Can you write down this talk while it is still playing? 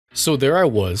So there I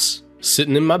was,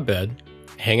 sitting in my bed,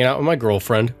 hanging out with my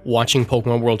girlfriend, watching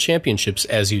Pokemon World Championships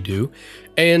as you do,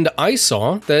 and I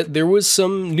saw that there was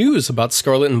some news about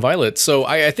Scarlet and Violet. So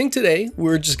I think today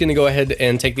we're just going to go ahead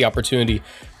and take the opportunity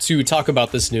to talk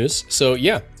about this news. So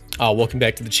yeah, welcome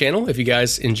back to the channel. If you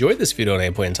guys enjoyed this video at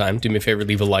any point in time, do me a favor,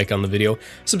 leave a like on the video,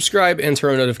 subscribe, and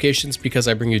turn on notifications because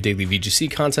I bring you daily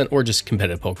VGC content or just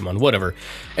competitive Pokemon, whatever.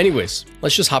 Anyways,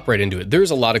 let's just hop right into it.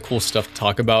 There's a lot of cool stuff to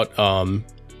talk about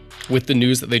with the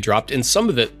news that they dropped, and some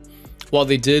of it, while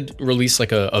they did release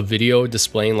like a video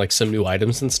displaying like some new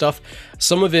items and stuff,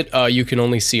 some of it you can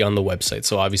only see on the website.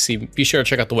 So obviously be sure to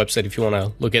check out the website if you want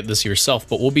to look at this yourself,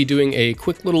 but we'll be doing a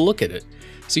quick little look at it.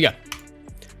 So yeah,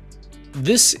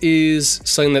 this is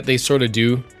something that they sort of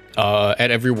do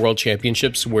at every World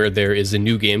Championships where there is a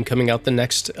new game coming out the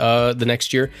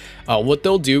next year. What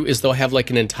they'll do is they'll have like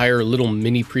an entire little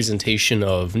mini presentation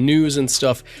of news and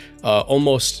stuff,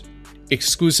 almost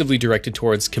exclusively directed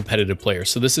towards competitive players.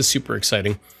 So this is super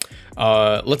exciting.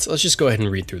 Let's just go ahead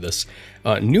and read through this.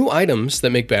 New items that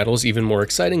make battles even more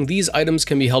exciting. These items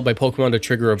can be held by Pokemon to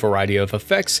trigger a variety of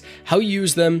effects. How you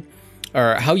use them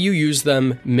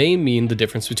may mean the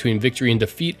difference between victory and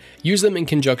defeat. Use them in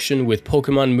conjunction with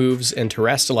Pokemon moves and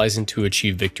terastallizing to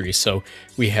achieve victory. So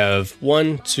we have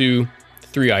 1, 2,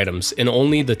 3 items, and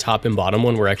only the top and bottom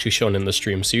one were actually shown in the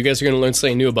stream. So you guys are going to learn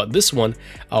something new about this one,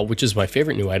 which is my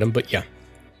favorite new item, but yeah.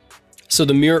 So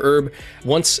the Mirror Herb,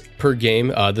 once per game,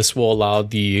 this will allow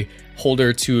the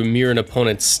holder to mirror an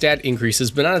opponent's stat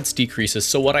increases, but not its decreases.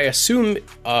 So what I assume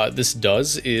this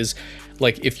does is,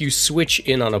 like, if you switch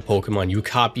in on a Pokemon, you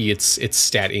copy its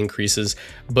stat increases,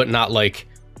 but not like,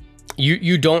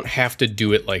 you don't have to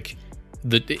do it like,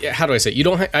 how do I say it? You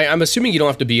don't I'm assuming you don't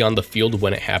have to be on the field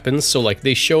when it happens. So like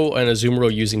they show an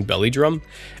Azumarill using Belly Drum,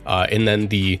 and then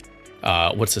the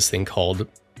what's this thing called?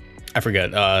 I forget.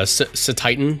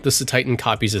 Cetitan. The Cetitan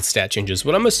copies its stat changes.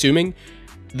 What I'm assuming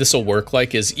this will work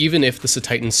like is even if the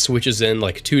Cetitan switches in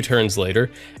like 2 turns later,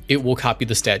 it will copy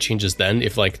the stat changes then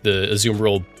if like the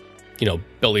Azumarill, you know,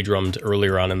 Belly Drummed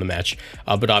earlier on in the match.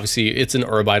 But obviously it's an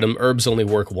herb item. Herbs only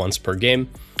work once per game.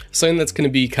 Something that's going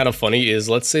to be kind of funny is,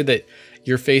 let's say that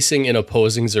you're facing an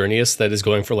opposing Xerneas that is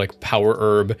going for like Power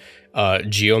Herb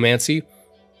Geomancy.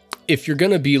 If you're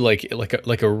going to be like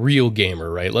a real gamer,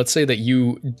 right? Let's say that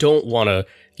you don't want to,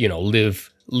 you know,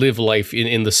 live life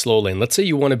in the slow lane. Let's say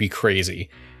you want to be crazy.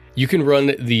 You can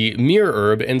run the Mirror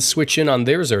Herb and switch in on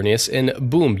their Xerneas, and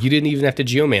boom, you didn't even have to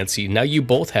Geomancy. Now you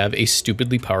both have a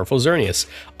stupidly powerful Xerneas.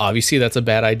 Obviously, that's a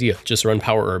bad idea. Just run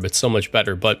Power Herb. It's so much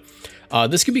better. But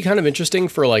this could be kind of interesting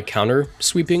for like counter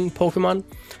sweeping Pokemon.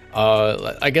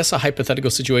 I guess a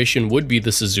hypothetical situation would be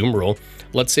this Azumarill.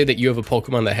 Let's say that you have a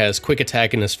Pokemon that has quick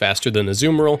attack and is faster than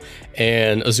Azumarill,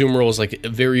 and Azumarill is like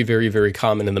very, very, very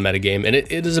common in the metagame, and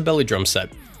it is a Belly Drum set,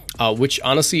 which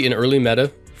honestly in early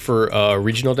meta for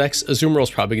regional decks, Azumarill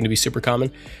is probably going to be super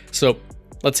common. So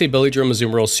let's say Belly Drum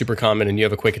Azumarill is super common and you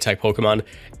have a quick attack Pokemon.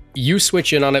 You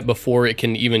switch in on it before it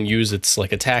can even use its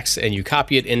like attacks, and you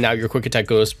copy it, and now your quick attack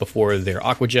goes before their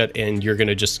Aqua Jet, and you're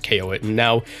gonna just KO it, and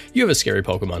now you have a scary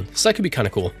Pokemon. So that could be kind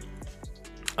of cool.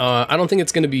 I don't think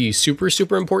it's gonna be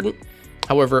super important.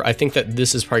 However, I think that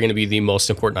this is probably gonna be the most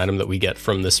important item that we get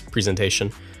from this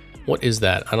presentation. What is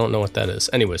that? I don't know what that is.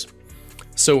 Anyways,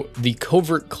 so the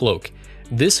Covert Cloak.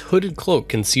 This hooded cloak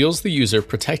conceals the user,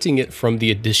 protecting it from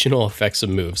the additional effects of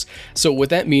moves. So what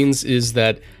that means is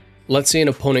that, let's say an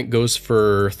opponent goes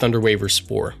for Thunder Wave or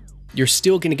Spore. You're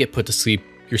still going to get put to sleep.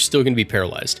 You're still going to be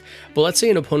paralyzed. But let's say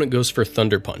an opponent goes for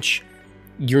Thunder Punch.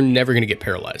 You're never going to get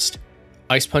paralyzed.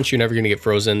 Ice Punch, you're never going to get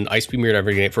frozen. Ice Beam, you're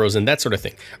never going to get frozen. That sort of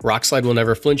thing. Rock Slide will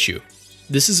never flinch you.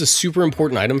 This is a super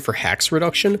important item for hacks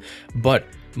reduction, but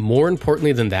more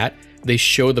importantly than that, they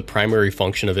show the primary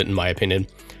function of it, in my opinion.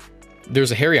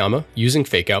 There's a Hariyama using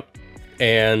Fake Out,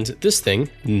 and this thing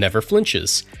never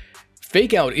flinches.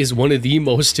 Fake Out is one of the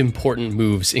most important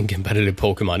moves in competitive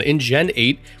Pokemon. In Gen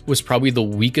 8 was probably the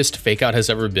weakest Fake Out has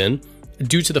ever been,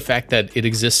 due to the fact that it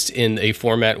exists in a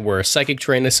format where Psychic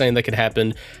Terrain is something that could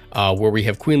happen, where we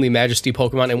have Queenly Majesty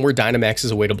Pokemon, and where Dynamax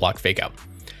is a way to block Fake Out.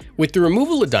 With the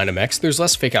removal of Dynamax, there's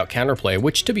less Fake Out counterplay,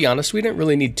 which, to be honest, we didn't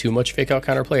really need too much Fake Out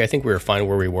counterplay. I think we were fine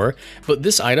where we were, but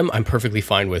this item I'm perfectly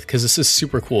fine with, because this is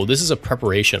super cool. This is a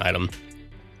preparation item.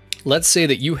 Let's say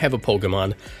that you have a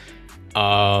Pokemon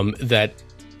that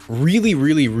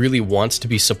really wants to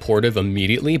be supportive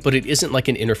immediately, but it isn't like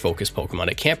an inner focus Pokemon.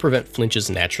 It can't prevent flinches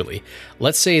naturally.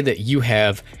 Let's say that you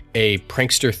have a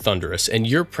Prankster Thundurus, and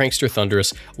your Prankster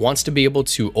Thundurus wants to be able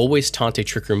to always taunt a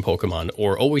Trick Room Pokemon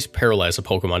or always paralyze a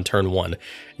Pokemon turn 1.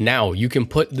 Now you can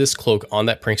put this cloak on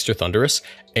that Prankster Thundurus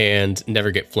and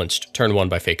never get flinched turn 1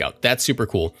 by Fake Out. That's super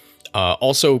cool.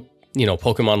 Also, you know,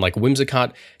 Pokemon like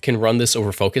Whimsicott can run this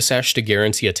over Focus Sash to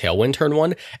guarantee a Tailwind turn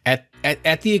 1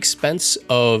 at the expense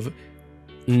of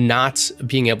not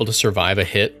being able to survive a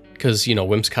hit, because, you know,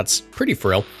 Whimsicott's pretty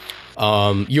frail.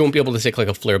 You won't be able to take like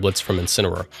a Flare Blitz from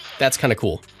Incineroar. That's kind of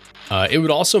cool. It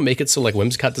would also make it so like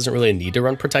Whimsicott doesn't really need to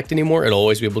run Protect anymore. It'll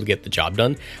always be able to get the job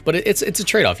done. But it's a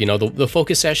trade-off, you know. The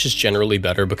Focus Sash is generally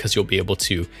better because you'll be able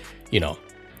to, you know,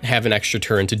 have an extra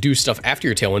turn to do stuff after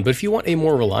your Tailwind. But if you want a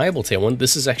more reliable Tailwind,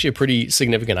 this is actually a pretty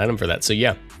significant item for that. So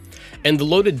yeah. And the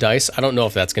loaded dice, I don't know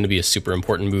if that's going to be a super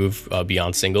important move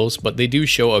beyond singles, but they do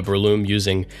show a Breloom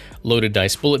using loaded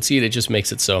dice Bullet Seed. It just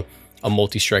makes it so a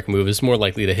multi-strike move is more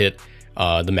likely to hit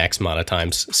the max amount of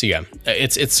times. So yeah,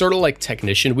 it's sort of like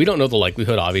Technician. We don't know the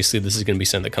likelihood. Obviously, this is going to be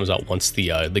something that comes out once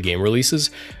the game releases,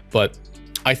 but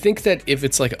I think that if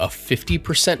it's like a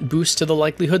 50% boost to the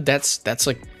likelihood, that's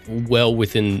like well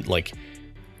within like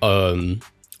the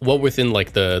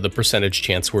percentage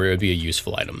chance where it would be a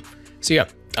useful item. So yeah,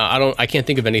 I can't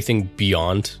think of anything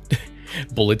beyond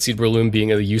Bullet Seed Breloom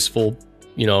being a useful,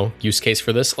 you know, use case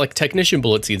for this. Like Technician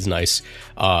Bullet Seed's nice.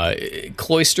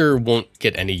 Cloyster won't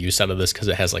get any use out of this because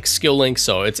it has like skill link,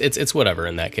 so it's whatever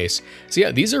in that case. So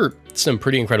yeah, these are some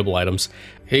pretty incredible items.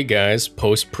 Hey guys,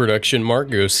 post-production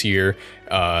Marcos here.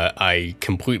 I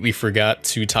completely forgot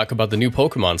to talk about the new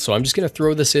Pokemon, so I'm just gonna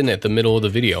throw this in at the middle of the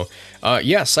video.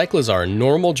 Yeah, Cyclizar,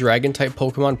 normal dragon type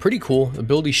Pokemon, pretty cool.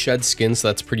 Ability Shed Skin, so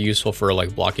that's pretty useful for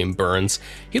like blocking burns.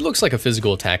 He looks like a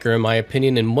physical attacker in my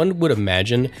opinion, and one would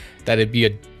imagine that it'd be a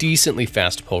decently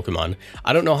fast Pokemon.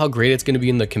 I don't know how great it's gonna be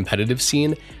in the competitive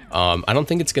scene. I don't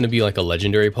think it's gonna be like a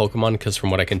legendary Pokemon, because from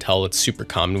what I can tell, it's super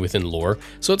common within lore.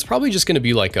 So it's probably just gonna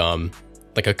be like a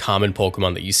common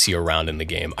Pokemon that you see around in the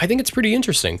game. I think it's pretty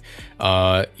interesting.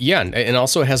 Yeah, and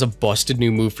also it has a busted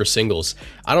new move for singles.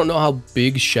 I don't know how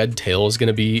big Shed Tail is going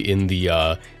to be in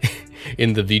the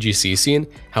in the VGC scene.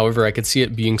 However, I could see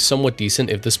it being somewhat decent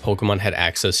if this Pokemon had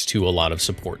access to a lot of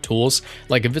support tools.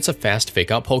 Like if it's a fast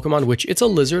Fake Out Pokemon, which it's a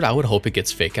Lizard, I would hope it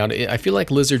gets Fake Out. I feel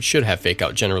like Lizards should have Fake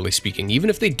Out, generally speaking. Even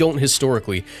if they don't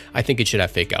historically, I think it should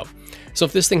have Fake Out. So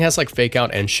if this thing has like Fake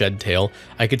Out and Shed Tail,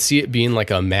 I could see it being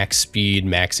like a max speed,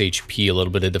 max HP, a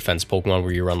little bit of defense Pokemon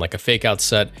where you run like a Fake Out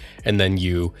set and then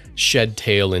you Shed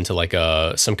Tail into like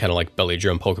some kind of like Belly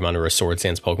Drum Pokemon or a Swords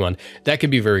Dance Pokemon. That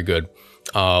could be very good.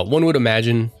 One would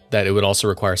imagine that it would also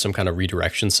require some kind of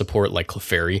redirection support like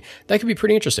Clefairy. That could be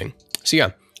pretty interesting. So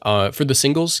yeah, for the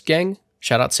singles gang,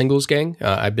 shout out singles gang.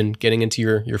 I've been getting into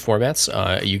your formats.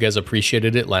 You guys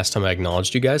appreciated it last time I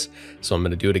acknowledged you guys, so I'm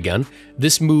going to do it again.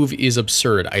 This move is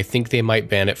absurd. I think they might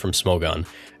ban it from Smogon,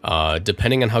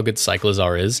 depending on how good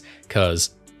Cyclizar is,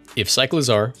 because if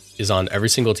Cyclizar is on every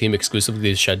single team exclusively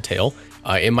to Shed Tail,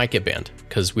 it might get banned,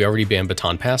 because we already banned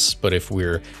Baton Pass, but if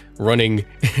we're running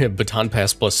Baton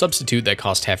Pass plus Substitute that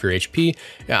costs half your HP,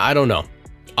 I don't know.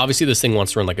 Obviously, this thing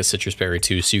wants to run like a Citrus Berry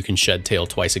too, so you can Shed Tail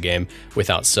twice a game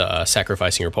without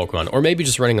sacrificing your Pokemon, or maybe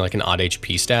just running like an odd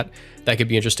HP stat. That could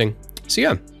be interesting. So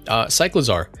yeah,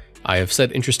 Cyclizar. I have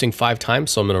said interesting 5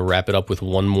 times, so I'm going to wrap it up with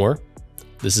one more.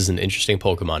 This is an interesting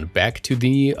Pokemon. Back to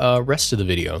the rest of the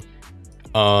video.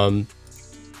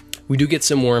 We do get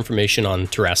some more information on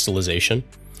terastallization.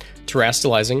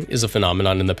 Terastallizing is a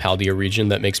phenomenon in the Paldea region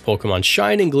that makes Pokemon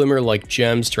shine and glimmer like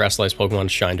gems. Terastallized Pokemon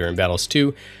shine during battles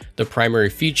too. The primary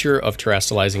feature of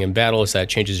terastallizing in battle is that it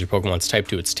changes your Pokemon's type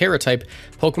to its Terra type.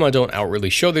 Pokemon don't outwardly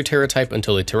show their Terra type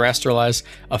until they terastallize,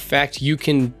 a fact you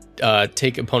can use to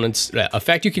take opponents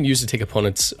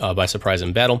by surprise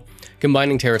in battle.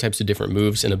 Combining Terra types with different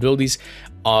moves and abilities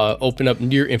open up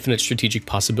near infinite strategic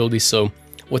possibilities. So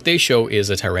what they show is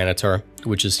a Tyranitar,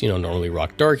 which is, you know, normally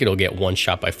Rock Dark. It'll get one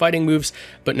shot by fighting moves,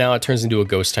 but now it turns into a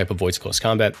Ghost type, avoids close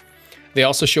combat. They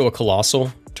also show a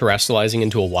Colossal terastallizing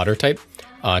into a Water type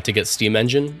to get Steam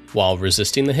Engine while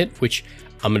resisting the hit, which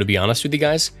I'm going to be honest with you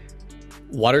guys,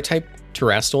 Water type,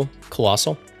 Terastal,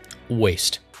 Colossal,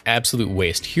 waste. Absolute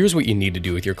waste. Here's what you need to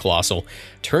do with your Colossal.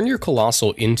 Turn your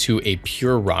Colossal into a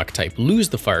pure Rock type. Lose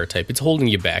the Fire type. It's holding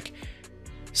you back.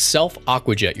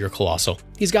 Self-Aquajet your Colossal.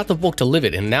 He's got the bulk to live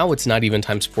it, and now it's not even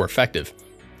 ×4 effective.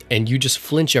 And you just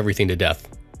flinch everything to death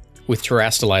with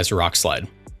Terastallized Rock Slide.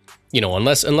 You know,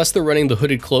 unless they're running the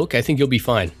Hooded Cloak, I think you'll be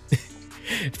fine.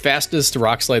 Fastest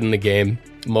Rock Slide in the game,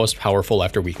 most powerful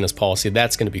after weakness policy.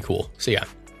 That's going to be cool. So yeah.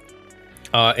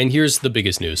 And here's the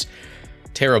biggest news.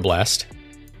 Terra Blast.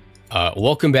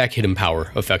 Welcome back Hidden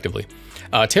Power, effectively.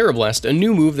 Terra Blast, a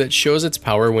new move that shows its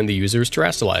power when the user is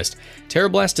terastallized. Terra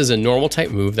Blast is a normal type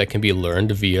move that can be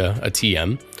learned via a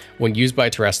TM. When used by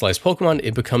a terastallized Pokemon,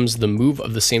 it becomes the move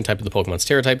of the same type of the Pokemon's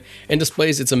Terra type and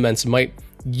displays its immense might.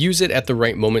 Use it at the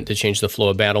right moment to change the flow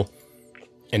of battle.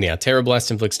 And yeah, Terra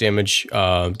Blast inflicts damage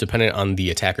dependent on the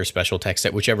attacker special attack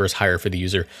set, whichever is higher for the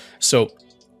user. So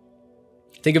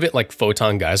think of it like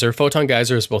Photon Geyser. Photon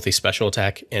Geyser is both a special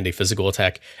attack and a physical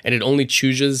attack, and it only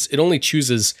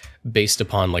chooses based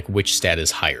upon like which stat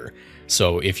is higher.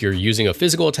 So if you're using a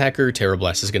physical attacker, Terra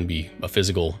Blast is going to be a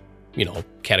physical, you know,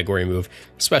 category move.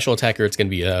 Special attacker, it's going to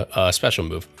be a special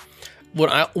move. What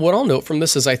I'll note from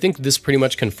this is I think this pretty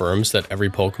much confirms that every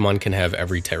Pokemon can have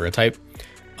every Terra type,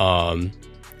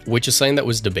 which is something that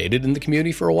was debated in the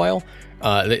community for a while.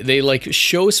 They like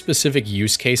show specific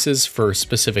use cases for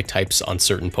specific types on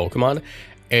certain Pokemon,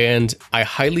 and I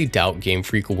highly doubt Game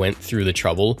Freak went through the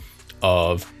trouble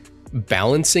of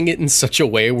balancing it in such a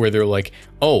way where they're like,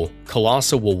 oh,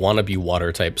 Colossal will want to be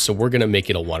water type, so we're going to make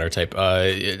it a water type.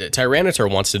 Tyranitar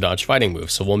wants to dodge fighting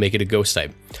moves, so we'll make it a ghost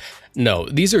type. No,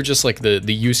 these are just like the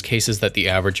use cases that the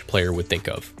average player would think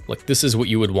of. Like, this is what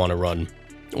you would want to run.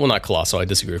 Well, not Colossal, I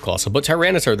disagree with Colossal, but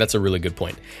Tyranitar, that's a really good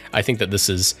point. I think that this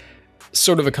is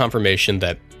sort of a confirmation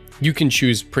that you can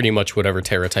choose pretty much whatever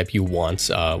Terra type you want.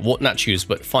 Well, not choose,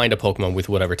 but find a Pokemon with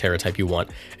whatever Terra type you want,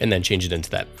 and then change it into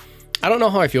that. I don't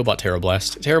know how I feel about Terra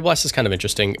Blast. Terra Blast is kind of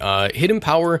interesting. Hidden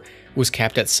Power was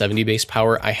capped at 70 base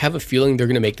power. I have a feeling they're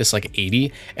going to make this like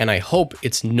 80, and I hope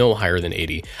it's no higher than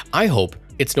 80. I hope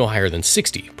it's no higher than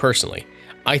 60, personally.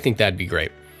 I think that'd be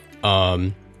great.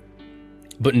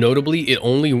 But notably, it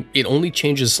only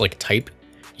changes like type.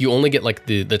 You only get like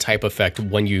the type effect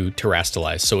when you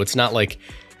terrestrialize. So it's not like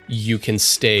you can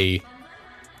stay,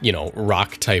 you know,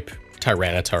 rock type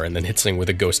Tyranitar and then hit something with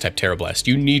a ghost type Terra Blast.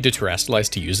 You need to terrestrialize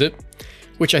to use it,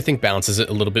 which I think balances it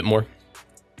a little bit more.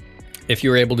 If you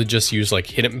were able to just use like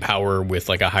hidden power with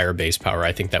like a higher base power,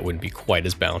 I think that wouldn't be quite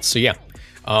as balanced. So yeah,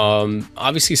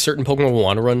 obviously certain Pokemon will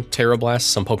want to run Terra Blast,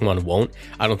 some Pokemon won't.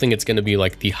 I don't think it's going to be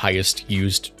like the highest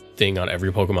used thing on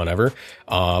every Pokemon ever,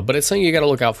 but it's something you got to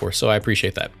look out for, so I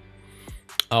appreciate that.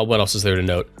 What else is there to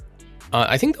note?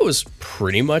 I think that was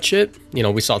pretty much it. You know,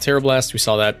 we saw Terra Blast, we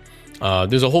saw that.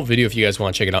 There's a whole video if you guys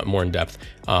want to check it out more in depth,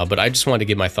 but I just wanted to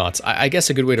give my thoughts. I guess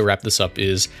a good way to wrap this up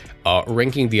is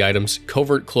ranking the items.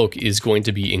 Covert Cloak is going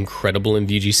to be incredible in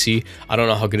VGC. I don't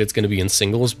know how good it's going to be in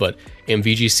singles, but in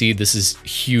VGC, this is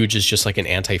huge. It's just like an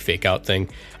anti-fake out thing.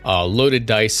 Loaded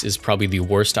Dice is probably the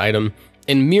worst item.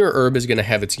 And Mirror Herb is going to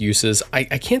have its uses. I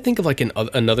can't think of like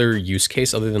another use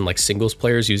case other than like singles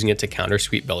players using it to counter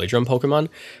Sweet Belly Drum Pokemon.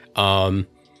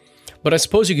 But I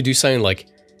suppose you could do something like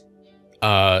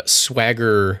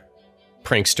Swagger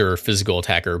Prankster Physical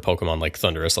Attacker Pokemon like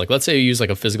Thundurus. Like, let's say you use like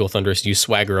a Physical Thundurus, you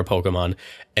Swagger a Pokemon,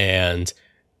 and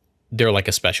they're like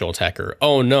a Special Attacker.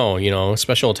 Oh no, you know,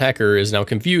 Special Attacker is now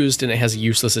confused and it has a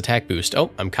useless attack boost.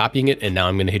 Oh, I'm copying it and now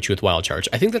I'm going to hit you with Wild Charge.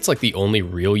 I think that's like the only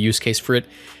real use case for it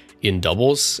in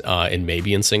doubles, and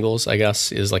maybe in singles, I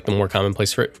guess, is like the more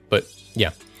commonplace for it. But yeah.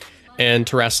 And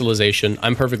terrestrialization,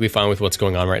 I'm perfectly fine with what's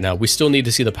going on right now. We still need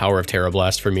to see the power of Terra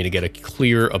Blast for me to get a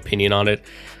clear opinion on it.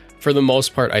 For the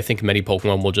most part, I think many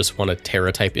Pokemon will just want to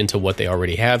Terra type into what they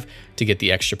already have to get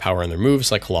the extra power in their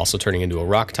moves, like Colossal turning into a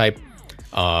rock type,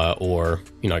 or,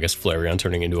 you know, I guess Flareon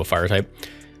turning into a fire type.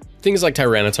 Things like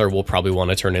Tyranitar will probably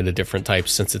want to turn into different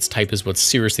types since its type is what's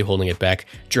seriously holding it back.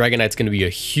 Dragonite's going to be a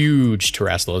huge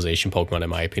terrestrialization Pokemon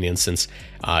in my opinion, since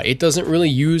it doesn't really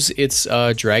use its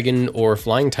dragon or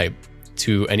flying type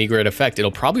to any great effect.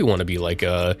 It'll probably want to be like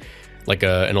an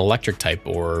electric type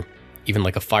or even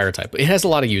like a fire type. It has a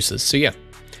lot of uses, so yeah.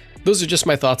 Those are just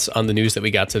my thoughts on the news that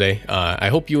we got today. I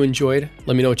hope you enjoyed.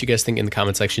 Let me know what you guys think in the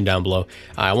comment section down below.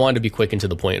 I wanted to be quick and to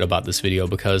the point about this video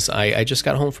because I just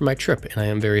got home from my trip and I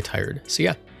am very tired. So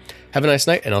yeah, have a nice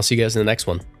night and I'll see you guys in the next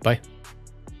one. Bye.